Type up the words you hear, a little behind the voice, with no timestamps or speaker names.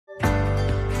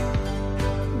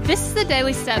This is the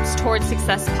Daily Steps Towards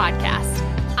Success podcast.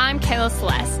 I'm Kayla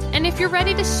Celeste, and if you're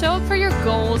ready to show up for your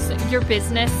goals, your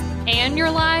business, and your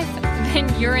life, then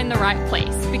you're in the right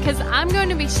place, because I'm going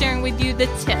to be sharing with you the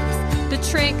tips, the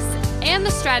tricks, and the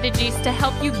strategies to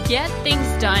help you get things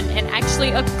done and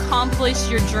actually accomplish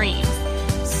your dreams.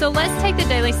 So let's take the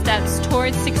daily steps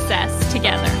towards success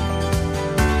together.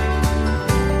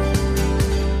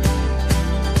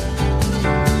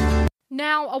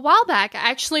 Now, a while back,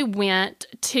 I actually went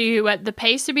to the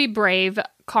Pays to Be Brave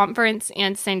conference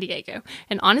in San Diego.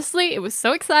 And honestly, it was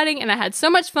so exciting and I had so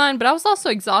much fun, but I was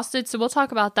also exhausted. So we'll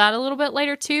talk about that a little bit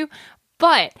later too.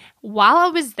 But while I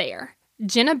was there,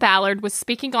 Jenna Ballard was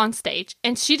speaking on stage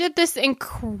and she did this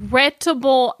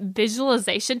incredible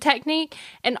visualization technique.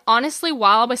 And honestly,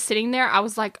 while I was sitting there, I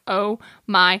was like, oh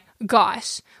my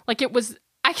gosh. Like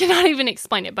I cannot even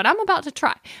explain it, but I'm about to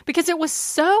try because it was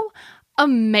so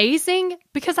amazing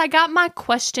because I got my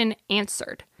question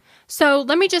answered. So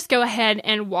let me just go ahead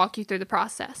and walk you through the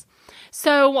process.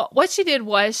 So what she did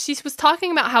was she was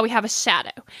talking about how we have a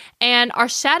shadow, and our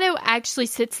shadow actually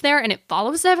sits there and it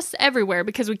follows us everywhere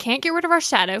because we can't get rid of our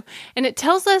shadow, and it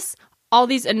tells us all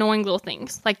these annoying little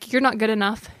things like you're not good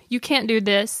enough, you can't do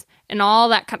this, and all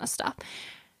that kind of stuff.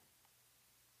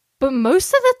 But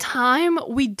most of the time,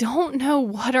 we don't know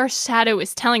what our shadow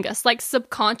is telling us. Like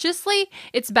subconsciously,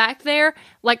 it's back there,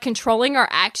 like controlling our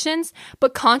actions.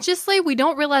 But consciously, we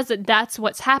don't realize that that's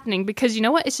what's happening because you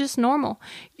know what? It's just normal.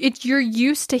 You're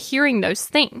used to hearing those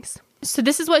things. So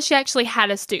this is what she actually had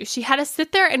us do. She had us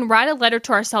sit there and write a letter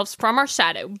to ourselves from our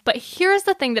shadow. But here's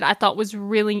the thing that I thought was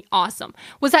really awesome,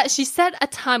 was that she set a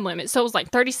time limit. So it was like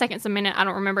 30 seconds a minute. I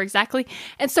don't remember exactly.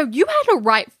 And so you had to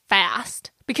write fast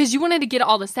because you wanted to get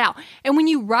all this out. And when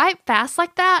you write fast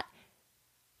like that,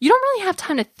 you don't really have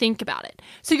time to think about it.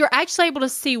 So you're actually able to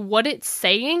see what it's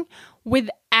saying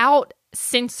without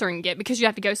censoring it because you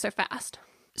have to go so fast.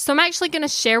 So I'm actually going to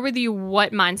share with you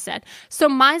what mine said. So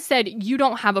mine said, you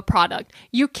don't have a product.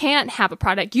 You can't have a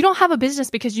product. You don't have a business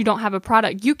because you don't have a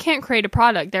product. You can't create a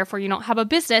product. Therefore, you don't have a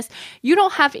business. You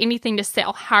don't have anything to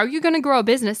sell. How are you going to grow a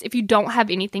business if you don't have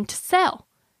anything to sell?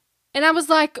 And I was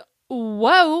like,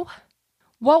 whoa.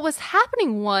 What was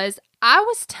happening was I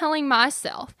was telling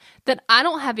myself that I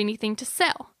don't have anything to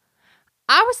sell.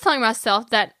 I was telling myself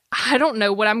that I don't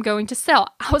know what I'm going to sell.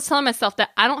 I was telling myself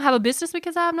that I don't have a business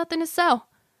because I have nothing to sell.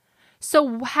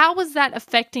 So how was that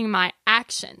affecting my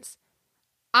actions?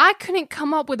 I couldn't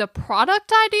come up with a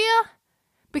product idea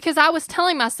because I was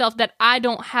telling myself that I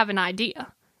don't have an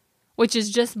idea, which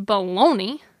is just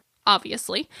baloney,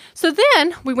 obviously. So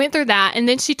then we went through that, and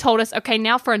then she told us, okay,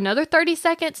 now for another 30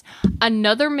 seconds,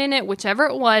 another minute, whichever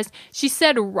it was, she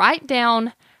said, write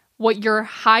down what your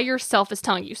higher self is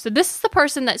telling you. So this is the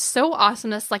person that's so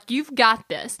awesome, that's like, you've got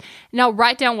this. Now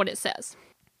write down what it says.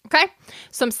 Okay,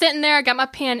 so I'm sitting there, I got my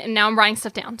pen, and now I'm writing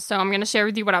stuff down. So I'm going to share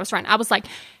with you what I was writing. I was like,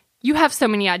 you have so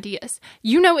many ideas.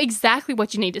 You know exactly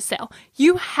what you need to sell.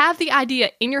 You have the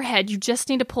idea in your head. You just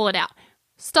need to pull it out.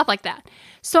 Stuff like that.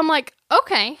 So I'm like,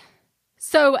 okay,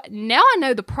 so now I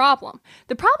know the problem.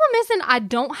 The problem isn't I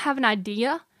don't have an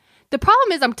idea. The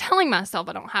problem is I'm telling myself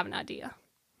I don't have an idea.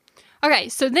 Okay,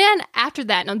 so then after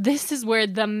that, now this is where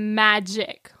the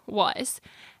magic was.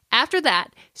 After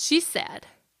that, she said,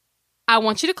 I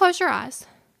want you to close your eyes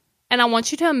and I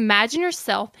want you to imagine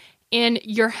yourself in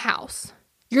your house,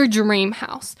 your dream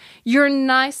house, your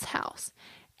nice house.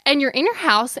 And you're in your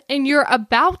house and you're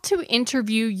about to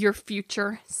interview your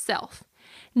future self.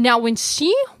 Now, when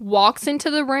she walks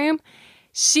into the room,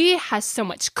 she has so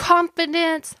much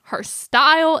confidence. Her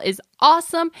style is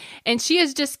awesome and she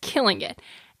is just killing it.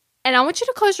 And I want you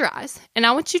to close your eyes and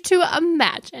I want you to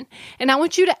imagine and I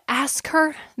want you to ask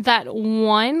her that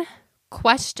one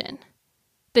question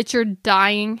that you're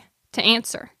dying to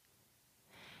answer.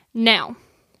 Now,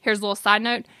 here's a little side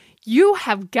note. You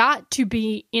have got to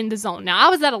be in the zone. Now, I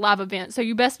was at a live event, so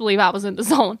you best believe I was in the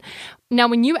zone. Now,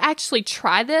 when you actually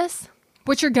try this,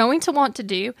 what you're going to want to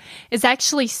do is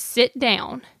actually sit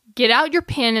down, get out your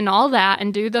pen and all that,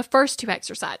 and do the first two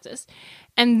exercises.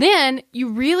 And then you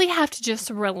really have to just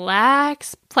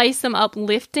relax, play some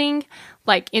uplifting,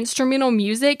 like instrumental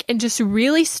music, and just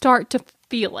really start to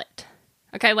feel it.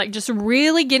 Okay, like just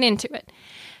really get into it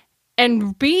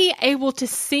and be able to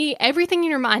see everything in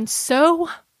your mind so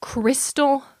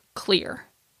crystal clear.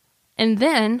 And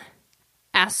then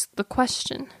ask the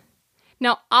question.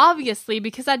 Now, obviously,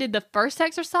 because I did the first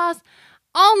exercise,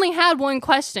 I only had one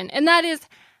question, and that is,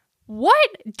 what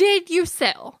did you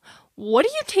sell? What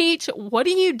do you teach? What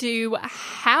do you do?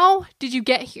 How did you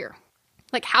get here?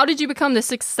 Like, how did you become the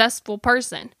successful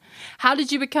person? How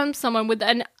did you become someone with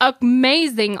an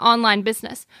amazing online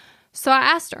business? So I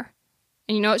asked her,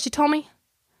 And you know what she told me?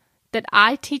 That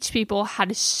I teach people how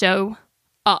to show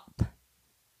up.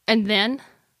 And then,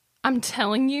 I'm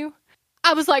telling you,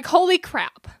 I was like, holy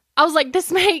crap. I was like,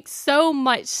 this makes so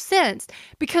much sense.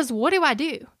 Because what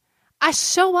do? I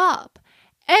show up.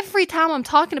 Every time I'm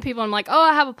talking to people, I'm like, oh,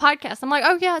 I have a podcast. I'm like,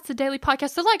 oh yeah, it's a daily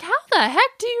podcast. They're like, how the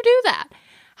heck do you do that?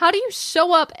 How do you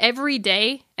show up every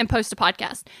day and post a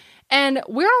podcast? And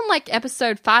we're on like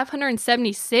episode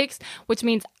 576, which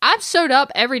means I've showed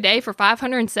up every day for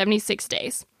 576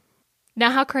 days. Now,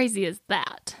 how crazy is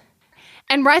that?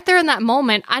 And right there in that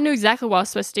moment, I knew exactly what I was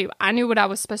supposed to do. I knew what I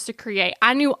was supposed to create.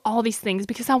 I knew all these things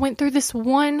because I went through this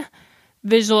one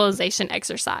visualization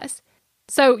exercise.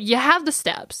 So you have the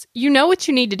steps. You know what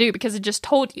you need to do because it just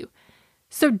told you.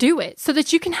 So do it so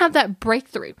that you can have that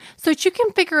breakthrough, so that you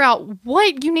can figure out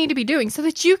what you need to be doing, so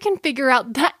that you can figure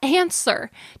out the answer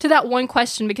to that one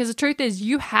question, because the truth is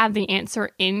you have the answer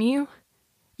in you.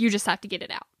 You just have to get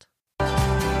it out.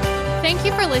 Thank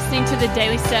you for listening to the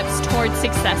Daily Steps Towards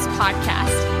Success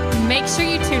podcast. Make sure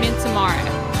you tune in tomorrow.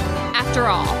 After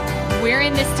all, we're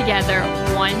in this together,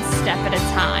 one step at a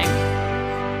time.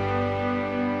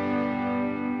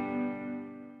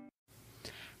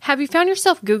 Have you found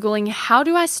yourself Googling, how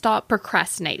do I stop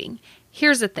procrastinating?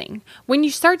 Here's the thing. When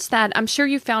you search that, I'm sure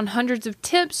you found hundreds of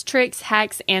tips, tricks,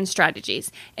 hacks, and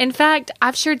strategies. In fact,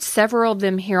 I've shared several of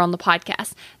them here on the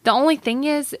podcast. The only thing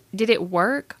is, did it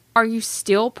work? Are you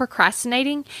still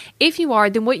procrastinating? If you are,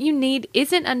 then what you need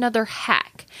isn't another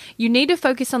hack. You need to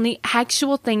focus on the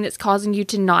actual thing that's causing you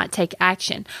to not take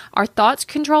action. Our thoughts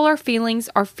control our feelings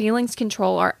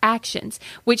control our actions,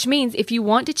 which means if you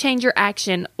want to change your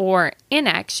action or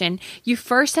inaction, you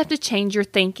first have to change your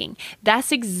thinking.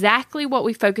 That's exactly what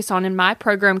we focus on in my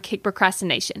program, Kick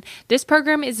Procrastination. This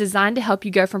program is designed to help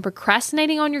you go from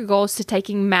procrastinating on your goals to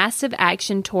taking massive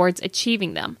action towards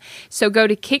achieving them. So go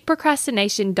to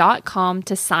kickprocrastination.com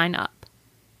to sign up.